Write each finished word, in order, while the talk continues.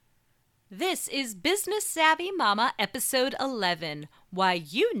This is Business Savvy Mama, Episode 11, Why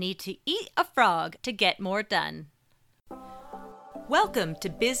You Need to Eat a Frog to Get More Done. Welcome to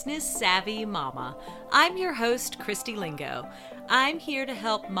Business Savvy Mama. I'm your host, Christy Lingo. I'm here to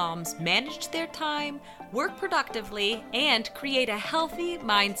help moms manage their time, work productively, and create a healthy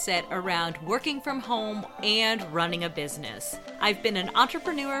mindset around working from home and running a business. I've been an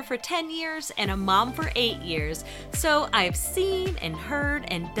entrepreneur for 10 years and a mom for 8 years, so I've seen and heard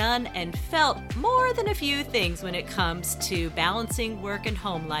and done and felt more than a few things when it comes to balancing work and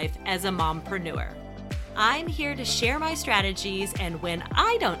home life as a mompreneur. I'm here to share my strategies, and when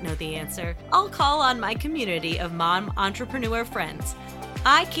I don't know the answer, I'll call on my community of mom entrepreneur friends.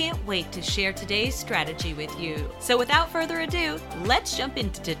 I can't wait to share today's strategy with you. So without further ado, let's jump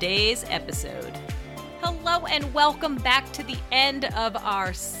into today's episode. Hello and welcome back to the end of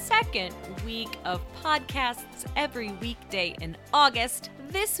our second week of podcasts every weekday in August.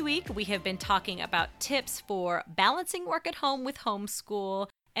 This week we have been talking about tips for balancing work at home with homeschool.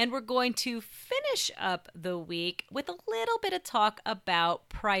 And we're going to finish up the week with a little bit of talk about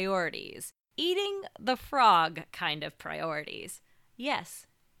priorities. Eating the frog kind of priorities. Yes,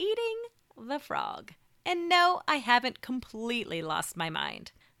 eating the frog. And no, I haven't completely lost my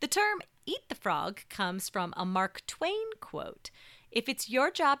mind. The term eat the frog comes from a Mark Twain quote. If it's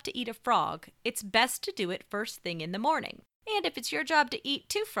your job to eat a frog, it's best to do it first thing in the morning. And if it's your job to eat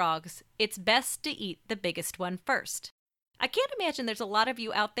 2 frogs, it's best to eat the biggest one first. I can't imagine there's a lot of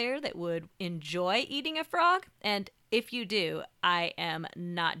you out there that would enjoy eating a frog, and if you do, I am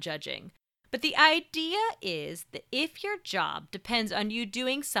not judging. But the idea is that if your job depends on you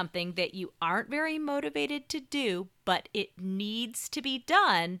doing something that you aren't very motivated to do, but it needs to be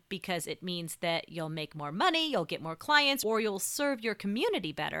done because it means that you'll make more money, you'll get more clients, or you'll serve your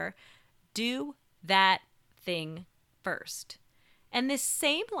community better, do that thing first. And this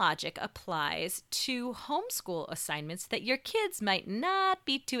same logic applies to homeschool assignments that your kids might not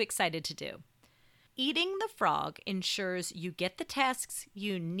be too excited to do. Eating the frog ensures you get the tasks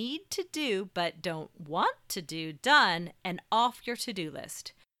you need to do but don't want to do done and off your to-do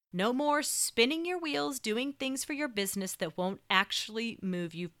list. No more spinning your wheels doing things for your business that won't actually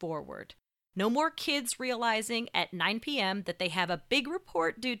move you forward. No more kids realizing at 9 p.m. that they have a big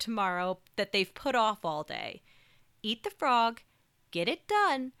report due tomorrow that they've put off all day. Eat the frog, get it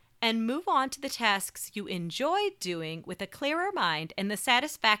done, and move on to the tasks you enjoy doing with a clearer mind and the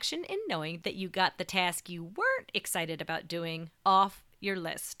satisfaction in knowing that you got the task you weren't excited about doing off your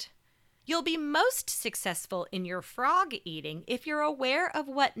list. You'll be most successful in your frog eating if you're aware of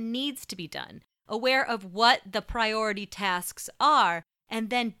what needs to be done, aware of what the priority tasks are, and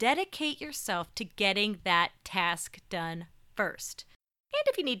then dedicate yourself to getting that task done first. And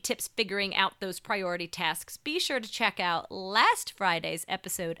if you need tips figuring out those priority tasks, be sure to check out last Friday's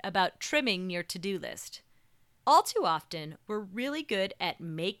episode about trimming your to-do list. All too often, we're really good at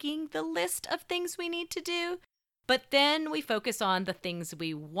making the list of things we need to do, but then we focus on the things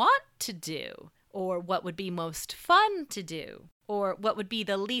we want to do, or what would be most fun to do, or what would be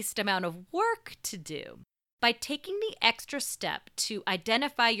the least amount of work to do. By taking the extra step to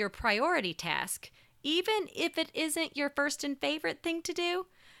identify your priority task, even if it isn't your first and favorite thing to do,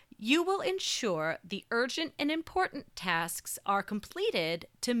 you will ensure the urgent and important tasks are completed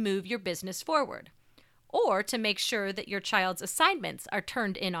to move your business forward, or to make sure that your child's assignments are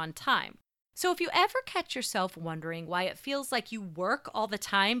turned in on time. So if you ever catch yourself wondering why it feels like you work all the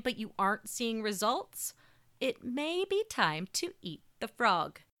time but you aren't seeing results, it may be time to eat the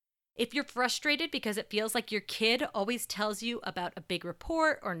frog. If you're frustrated because it feels like your kid always tells you about a big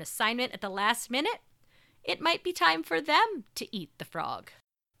report or an assignment at the last minute, it might be time for them to eat the frog.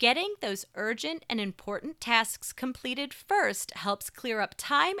 Getting those urgent and important tasks completed first helps clear up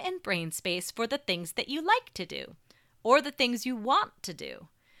time and brain space for the things that you like to do, or the things you want to do.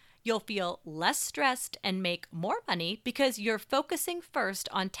 You'll feel less stressed and make more money because you're focusing first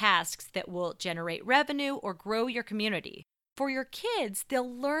on tasks that will generate revenue or grow your community. For your kids, they'll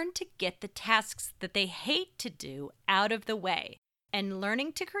learn to get the tasks that they hate to do out of the way. And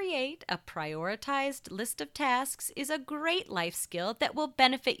learning to create a prioritized list of tasks is a great life skill that will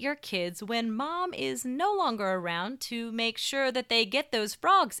benefit your kids when mom is no longer around to make sure that they get those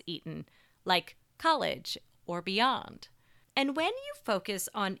frogs eaten, like college or beyond. And when you focus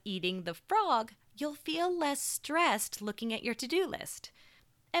on eating the frog, you'll feel less stressed looking at your to-do list.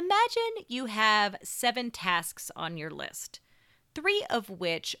 Imagine you have 7 tasks on your list. 3 of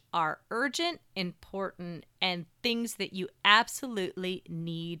which are urgent, important, and things that you absolutely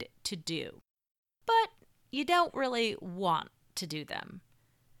need to do. But you don't really want to do them.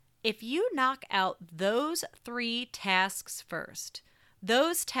 If you knock out those 3 tasks first,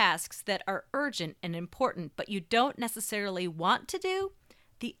 Those tasks that are urgent and important but you don't necessarily want to do,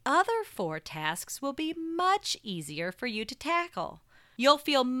 the other 4 tasks will be much easier for you to tackle. You'll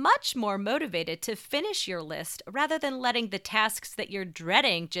feel much more motivated to finish your list rather than letting the tasks that you're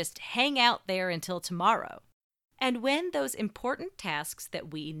dreading just hang out there until tomorrow. And when those important tasks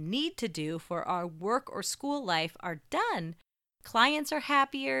that we need to do for our work or school life are done, clients are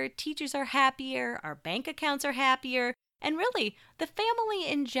happier, teachers are happier, our bank accounts are happier, and really, the family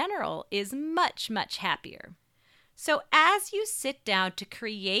in general is much, much happier. So as you sit down to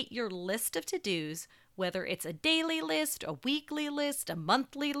create your list of to-dos, whether it's a daily list, a weekly list, a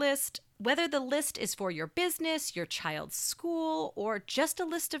monthly list, whether the list is for your business, your child's school, or just a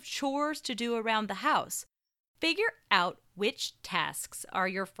list of chores to do around the house, figure out which tasks are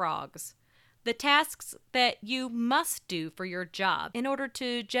your frogs. The tasks that you must do for your job in order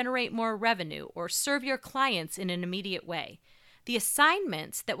to generate more revenue or serve your clients in an immediate way. The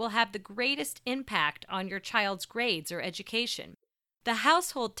assignments that will have the greatest impact on your child's grades or education. The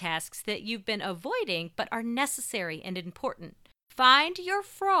household tasks that you've been avoiding but are necessary and important. Find your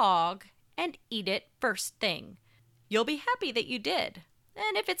frog and eat it first thing. You'll be happy that you did.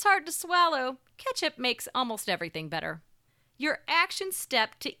 And if it's hard to swallow, ketchup makes almost everything better. Your action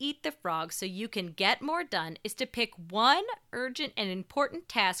step to eat the frog so you can get more done is to pick one urgent and important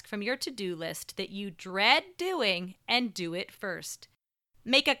task from your to-do list that you dread doing and do it first.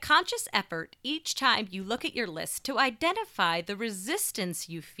 Make a conscious effort each time you look at your list to identify the resistance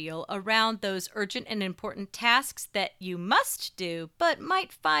you feel around those urgent and important tasks that you must do but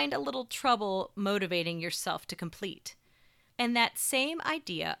might find a little trouble motivating yourself to complete. And that same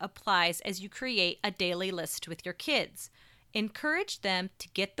idea applies as you create a daily list with your kids. Encourage them to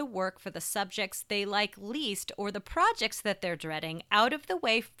get the work for the subjects they like least or the projects that they're dreading out of the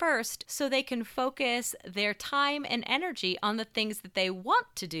way first so they can focus their time and energy on the things that they want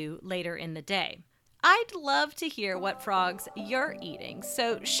to do later in the day. I'd love to hear what frogs you're eating,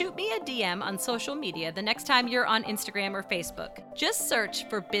 so shoot me a DM on social media the next time you're on Instagram or Facebook. Just search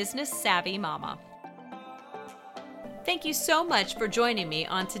for Business Savvy Mama. Thank you so much for joining me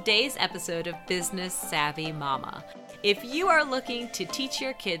on today's episode of Business Savvy Mama. If you are looking to teach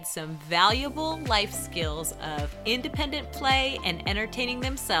your kids some valuable life skills of independent play and entertaining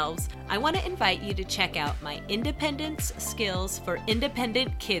themselves, I want to invite you to check out my Independence Skills for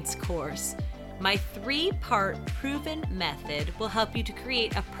Independent Kids course. My 3-part proven method will help you to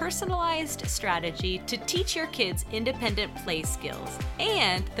create a personalized strategy to teach your kids independent play skills.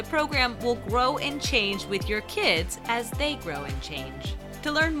 And the program will grow and change with your kids as they grow and change.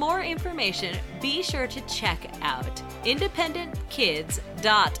 To learn more information, be sure to check out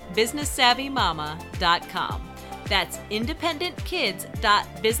independentkids.businesssavvymama.com. That's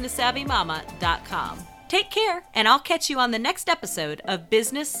independentkids.businesssavvymama.com. Take care, and I'll catch you on the next episode of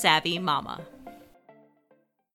Business Savvy Mama.